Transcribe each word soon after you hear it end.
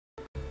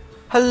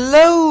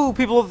Hello,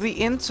 people of the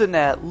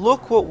internet.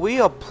 Look what we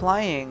are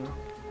playing.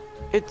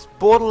 It's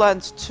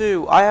Borderlands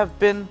 2. I have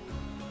been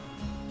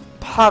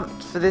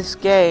pumped for this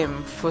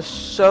game for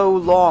so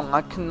long.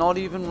 I cannot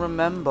even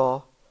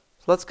remember.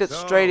 Let's get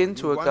straight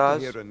into it, guys.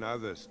 You want to hear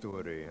another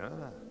story,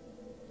 huh?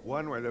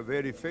 One where the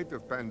very fate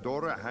of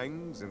Pandora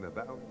hangs in the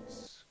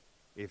balance.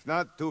 If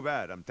not, too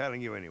bad. I'm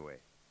telling you anyway.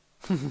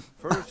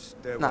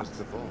 First, there was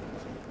the vault.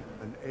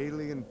 An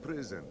alien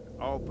prison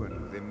opened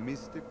with a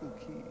mystical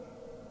key.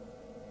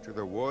 To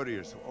the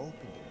warriors who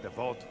opened it, the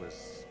vault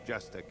was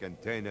just a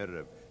container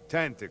of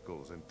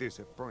tentacles and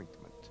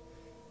disappointment.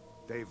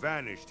 They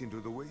vanished into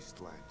the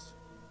wastelands,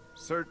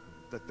 certain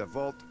that the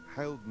vault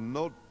held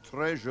no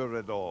treasure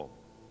at all.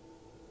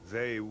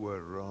 They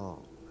were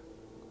wrong.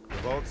 The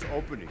vault's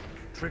opening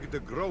triggered the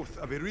growth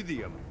of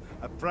iridium,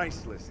 a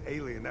priceless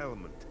alien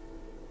element.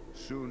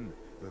 Soon,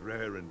 the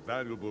rare and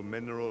valuable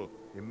mineral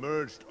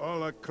emerged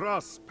all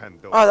across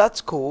Pandora. Oh,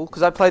 that's cool,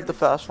 because I played the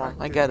first one.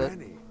 I get it.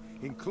 Many,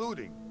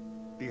 including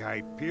the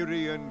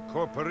Hyperion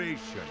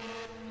Corporation.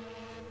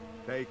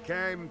 They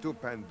came to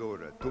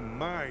Pandora to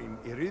mine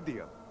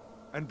iridium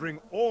and bring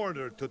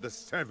order to the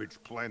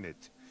savage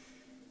planet.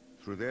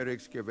 Through their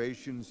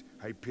excavations,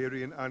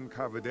 Hyperion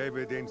uncovered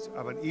evidence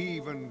of an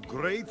even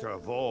greater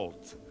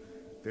vault.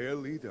 Their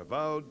leader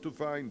vowed to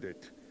find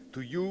it,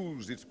 to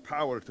use its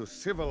power to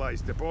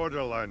civilize the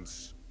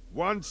Borderlands,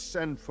 once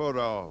and for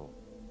all.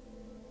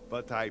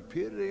 But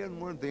Hyperion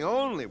weren't the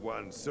only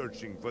ones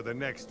searching for the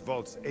next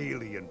vault's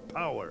alien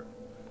power.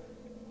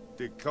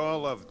 The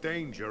call of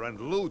danger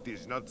and loot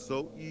is not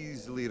so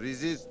easily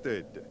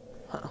resisted.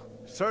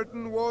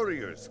 Certain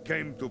warriors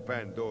came to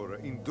Pandora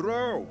in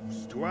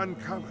droves to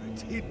uncover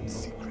its hidden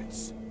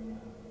secrets.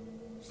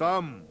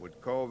 Some would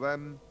call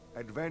them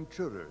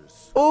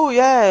adventurers. Oh,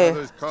 yay!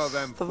 Others call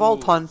them the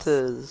Vault fools.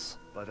 Hunters.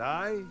 But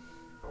I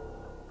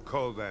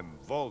call them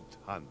Vault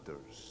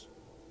Hunters.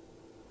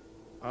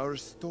 Our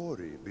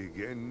story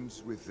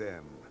begins with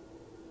them,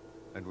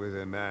 and with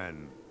a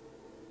man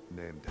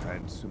named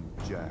Handsome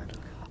Jack.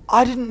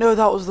 I didn't know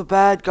that was the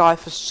bad guy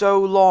for so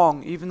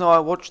long, even though I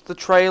watched the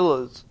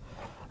trailers.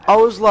 I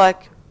was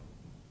like,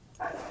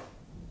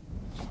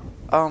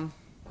 I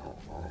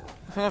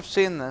think I've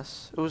seen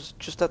this. It was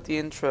just at the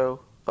intro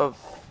of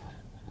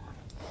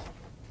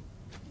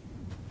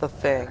the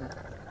thing.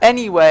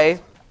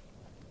 Anyway,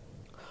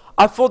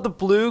 I thought the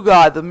blue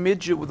guy, the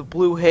midget with the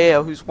blue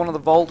hair, who's one of the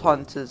Vault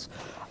Hunters,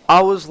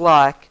 I was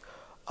like,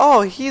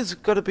 oh, he's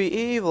gotta be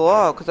evil,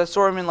 oh, because I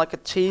saw him in like a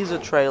teaser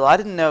trailer. I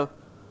didn't know.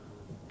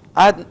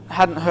 I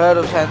hadn't heard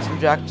of Handsome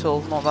Jack till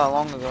not that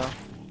long ago.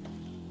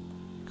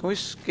 Can we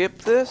skip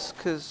this?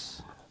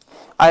 Because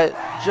I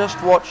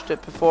just watched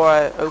it before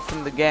I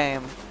opened the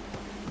game.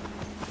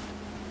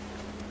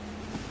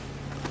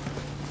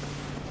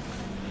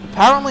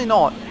 Apparently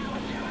not.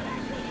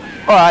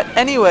 Alright,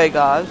 anyway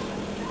guys.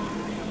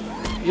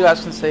 You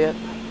guys can see it.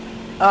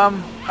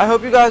 I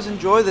hope you guys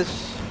enjoy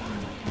this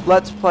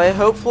Let's Play.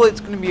 Hopefully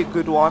it's going to be a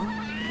good one.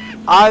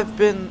 I've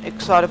been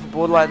excited for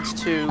Borderlands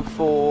 2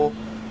 for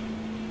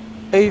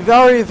a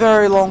very,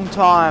 very long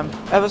time.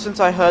 Ever since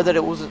I heard that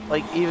it wasn't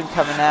like even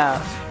coming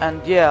out.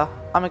 And yeah,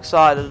 I'm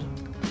excited.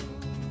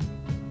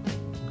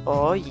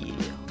 Oh yeah.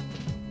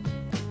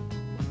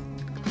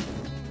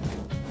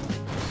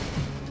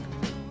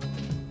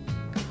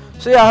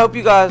 So yeah, I hope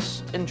you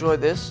guys enjoy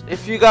this.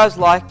 If you guys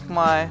like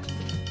my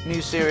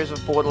new series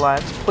of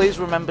Borderlands, please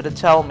remember to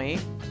tell me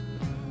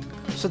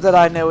so that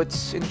I know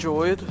it's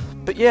enjoyed.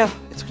 But yeah,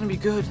 it's gonna be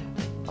good.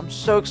 I'm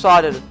so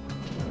excited.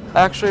 I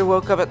actually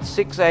woke up at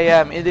 6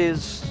 AM. It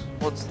is,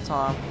 what's the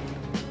time?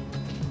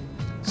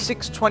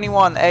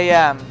 6:21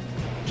 AM.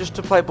 Just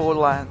to play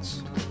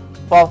Borderlands.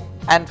 Well,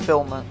 and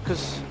film it.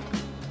 Because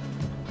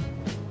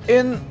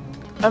in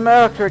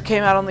America it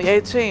came out on the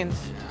 18th.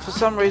 For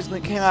some reason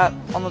it came out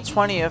on the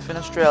 20th in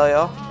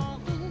Australia.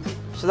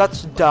 So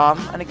that's dumb.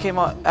 And it came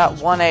out at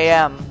 1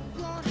 AM.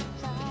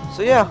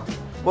 So yeah,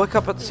 woke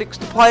up at 6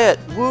 to play it.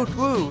 Woot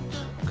woot.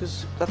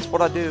 Because that's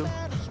what I do.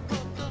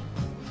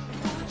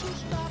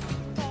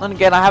 And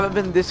again, I haven't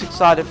been this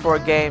excited for a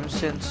game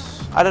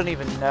since, I don't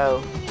even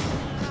know.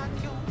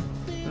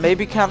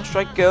 Maybe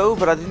Counter-Strike Go,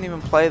 but I didn't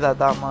even play that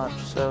much,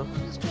 so.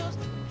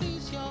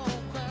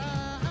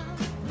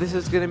 This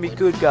is gonna be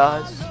good,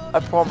 guys. I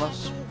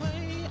promise.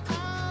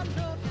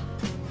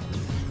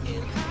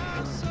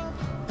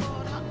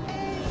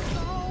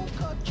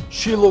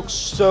 She looks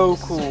so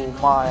cool,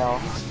 Maya.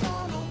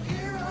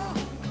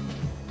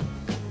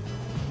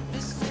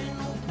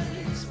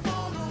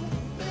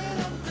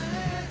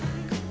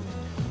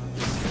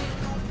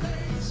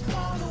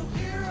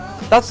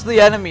 That's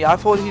the enemy. I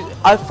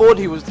thought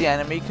he was the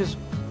enemy because,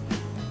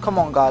 come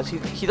on guys,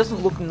 he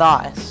doesn't look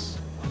nice.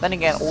 Then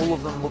again, all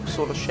of them look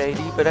sort of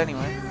shady, but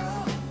anyway.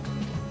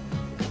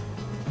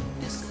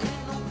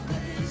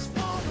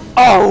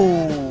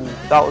 Oh,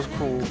 that was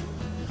cool.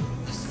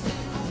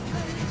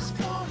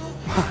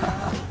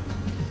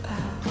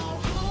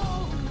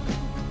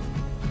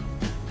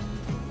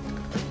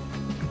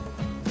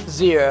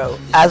 Zero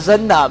as a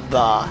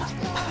number.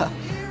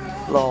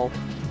 Lol.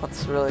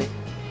 That's really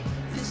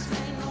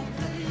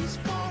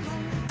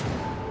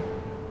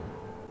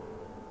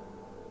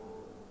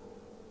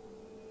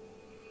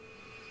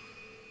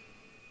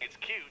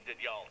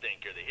y'all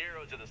think you're the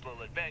heroes of this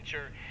little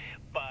adventure,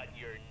 but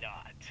you're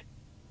not.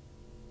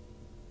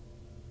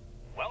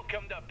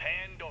 Welcome to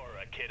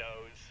Pandora,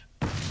 kiddos.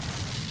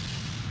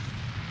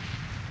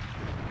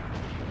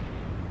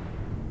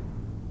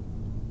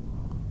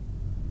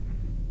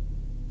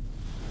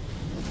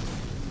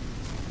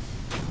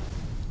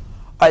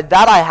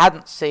 That I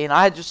hadn't seen.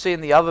 I had just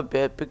seen the other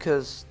bit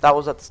because that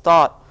was at the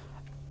start.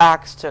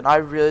 Axton, I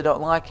really don't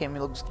like him.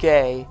 He looks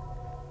gay.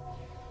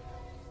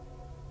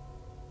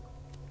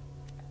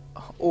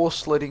 Or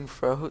slitting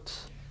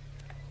throats.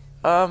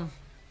 I'm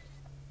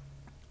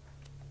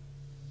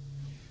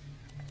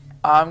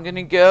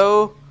gonna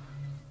go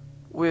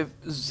with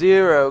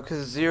Zero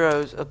because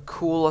Zero's a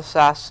cool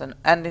assassin.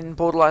 And in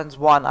Borderlands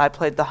 1, I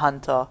played the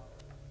Hunter.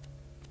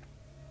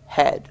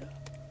 Head.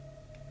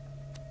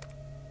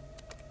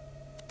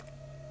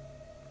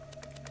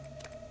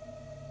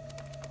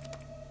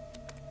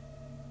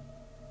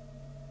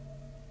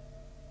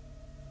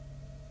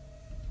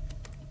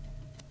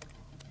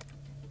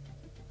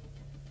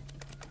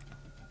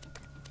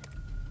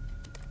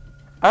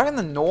 I reckon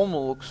the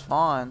normal looks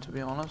fine, to be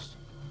honest.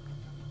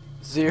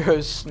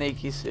 Zero's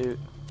sneaky suit.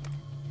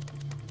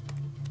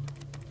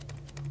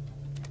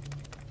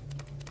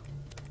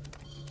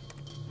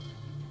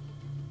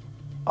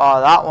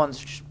 Oh, that one's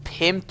just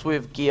pimped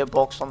with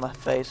gearbox on the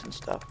face and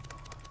stuff.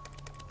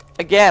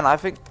 Again, I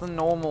think the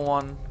normal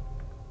one...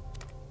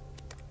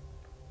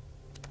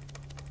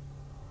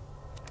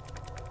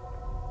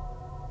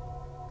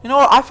 You know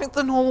what, I think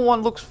the normal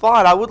one looks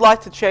fine. I would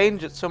like to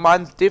change it so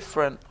mine's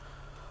different.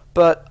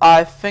 But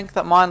I think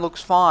that mine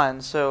looks fine,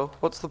 so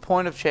what's the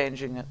point of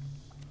changing it?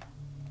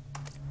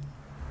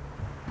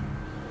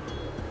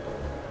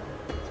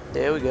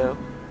 There we go.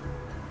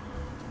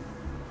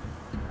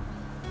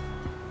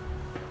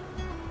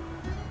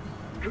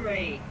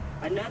 Great.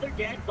 Another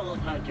dead Vault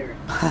Hunter.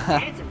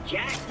 Handsome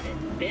Jack's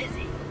been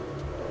busy.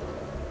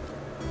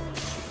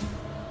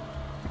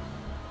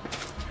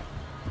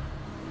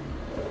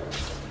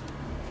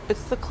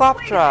 It's the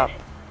claptrap. Wait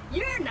a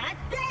minute. You're not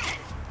dead!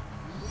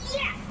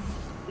 Yes!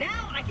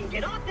 Now I can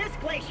get off this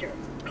glacier.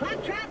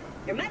 Claptrap,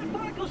 your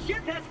metaphorical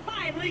ship has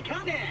finally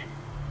come in.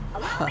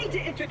 Allow me to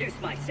introduce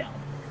myself.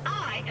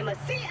 I am a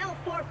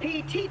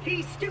CL4P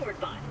TP steward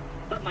bot,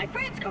 but my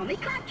friends call me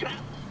Claptrap.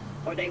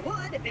 Or they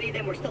would if any of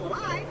them were still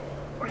alive,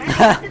 or had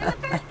existed in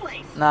the first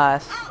place.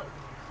 Nice. Oh,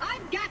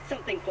 I've got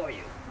something for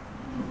you.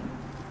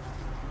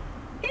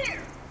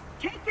 Here,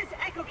 take this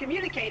echo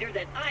communicator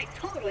that I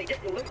totally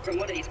didn't loot from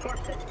one of these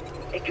corpses.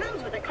 It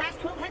comes with a class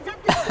 12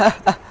 heads-up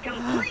display.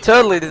 Completely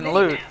Totally didn't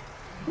loot.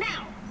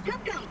 Now,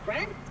 come,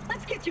 friend.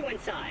 Let's get you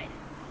inside.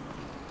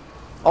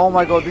 Oh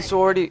my god, this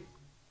already...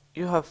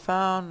 You have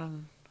found...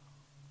 And...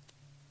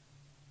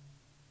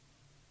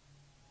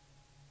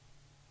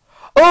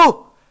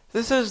 Oh!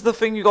 This is the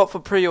thing you got for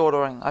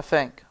pre-ordering, I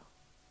think.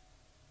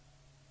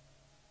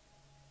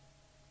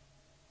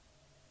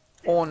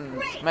 Or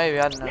maybe,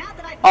 I don't know.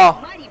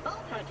 Oh!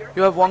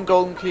 You have one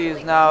golden key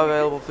is now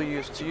available for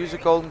use. To use a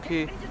golden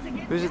key,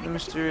 visit the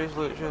mysterious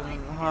loot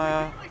and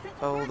higher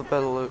all the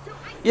better loot.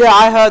 Yeah,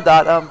 I heard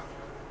that.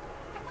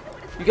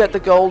 You get the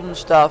golden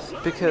stuff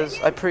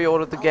because I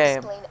pre-ordered the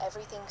game. I'll explain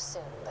everything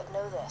soon, but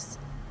know this.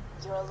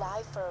 You're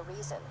alive for a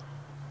reason,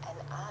 and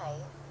I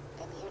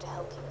am here to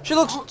help you. She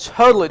looks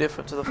totally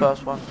different to the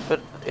first one, but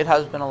it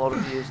has been a lot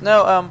of years.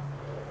 No,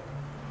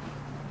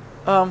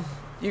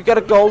 you get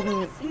a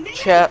golden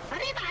chest.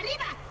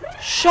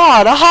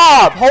 Shut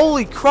up!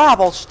 Holy crap,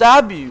 I'll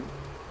stab you.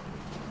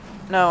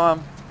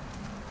 No,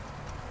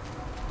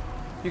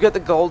 you get the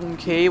golden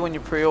key when you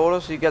pre-order,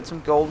 so you get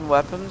some golden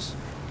weapons.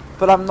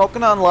 But I'm not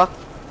gonna unlock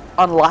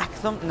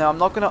them. No, I'm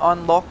not gonna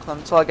unlock them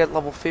until I get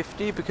level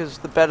 50, because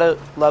the better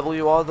level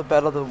you are, the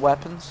better the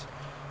weapons.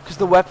 Because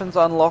the weapons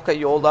unlock at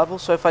your level,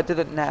 so if I did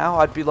it now,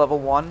 I'd be level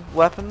 1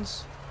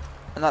 weapons.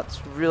 And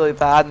that's really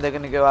bad, and they're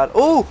gonna go out.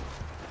 Ooh!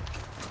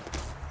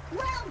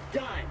 Well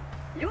done!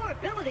 Your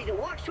ability to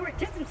walk short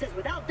distances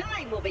without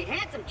dying will be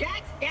Handsome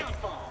Jack's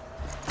downfall.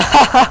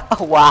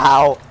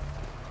 Wow.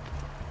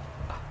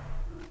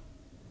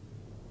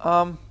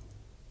 I'm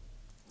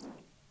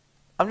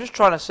just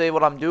trying to see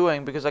what I'm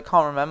doing because I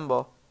can't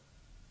remember.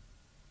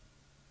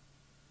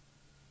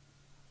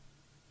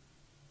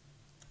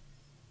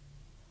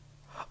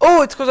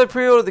 Oh, it's because I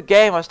pre-ordered the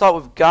game. I start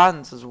with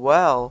guns as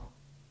well.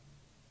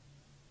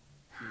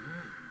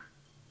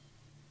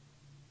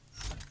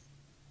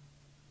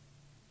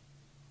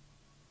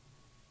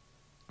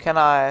 Can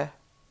I...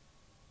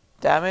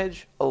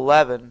 Damage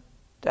 11.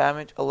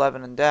 Damage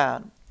 11 and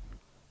down.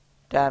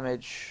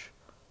 Damage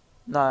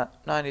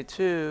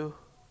 92.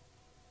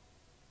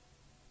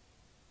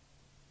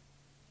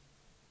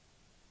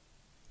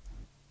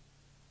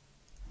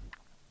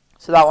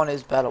 So that one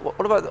is better.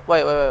 What about the...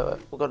 Wait.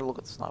 We've got to look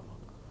at the sniper.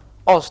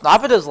 Oh,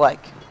 sniper does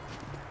like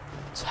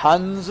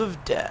tons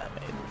of damage.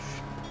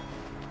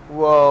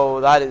 Whoa,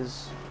 that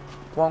is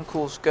one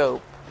cool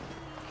scope.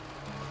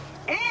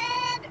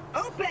 And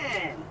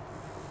open!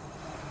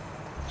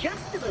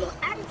 Just a little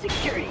added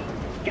security.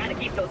 Gotta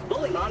keep those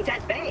bully mongs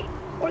at bay,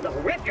 or they'll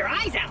rip your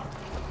eyes out.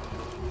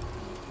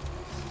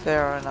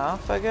 Fair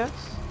enough, I guess.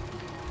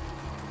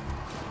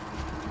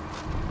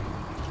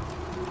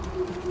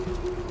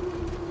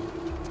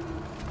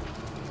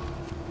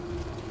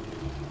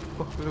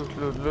 Oh, loot,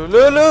 loot, loot,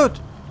 loot, loot!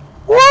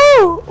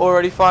 Woo!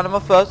 Already finding my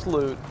first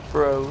loot,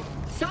 bro.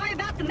 Sorry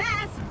about the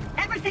mess.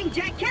 Everything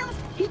Jack kills,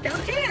 he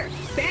dumps here.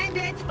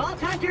 Bandits, vault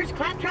hunters,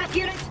 claptrap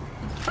units.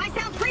 If I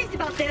sound pleased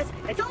about this,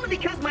 it's only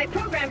because my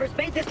programmers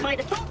made this my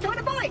default tone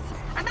of voice.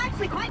 I'm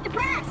actually quite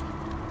depressed.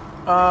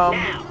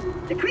 Now,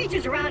 the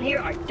creatures around here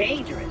are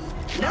dangerous.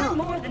 No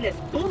more than this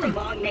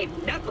bullymong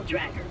named Knuckle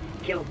Dragger.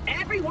 Killed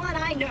everyone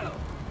I know.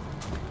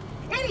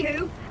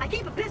 Anywho, I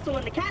keep a pistol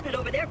in the cabinet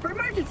over there for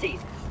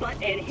emergencies.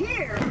 But in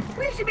here,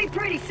 we should be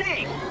pretty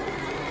safe.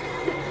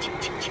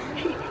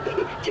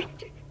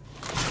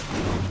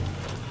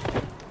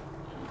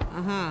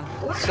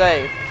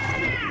 Safe.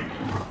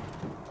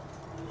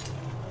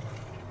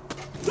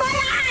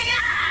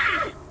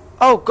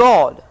 Oh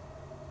god!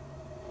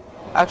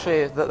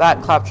 Actually,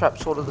 that claptrap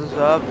sort of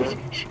deserved it.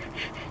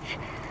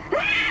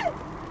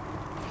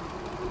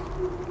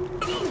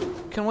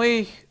 Can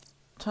we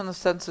turn the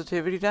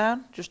sensitivity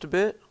down just a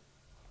bit?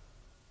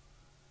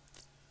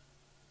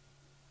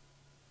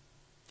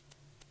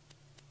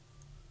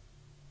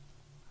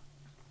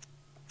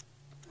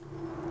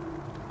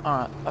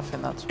 Alright, I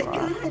think that's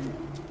right.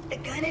 The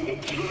gun in the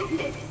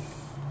cabinet.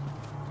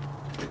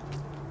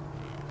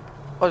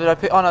 Oh, did I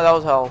pick? Oh no, that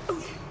was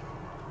health.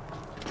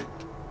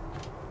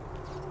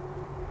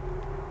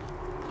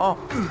 Oh,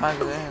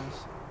 magazines.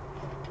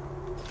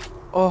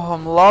 Oh,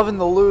 I'm loving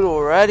the loot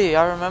already.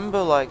 I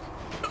remember like...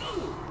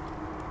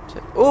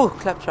 Oh,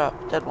 claptrap.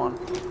 Dead one.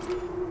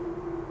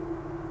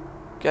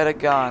 Get a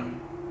gun.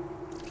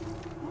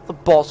 The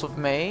boss of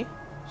me?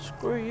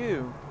 Screw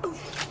you.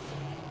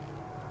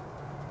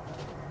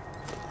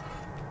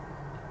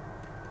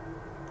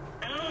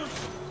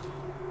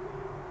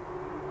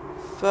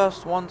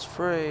 First one's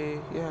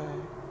free. Yay.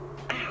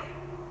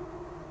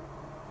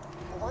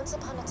 Once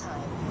upon a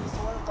time,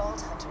 4 Vault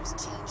Hunters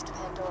changed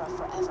Pandora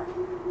forever.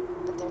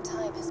 But their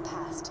time has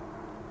passed.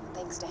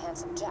 Thanks to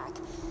Handsome Jack,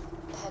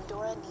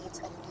 Pandora needs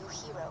a new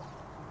hero.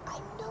 I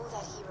know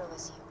that hero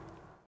is you.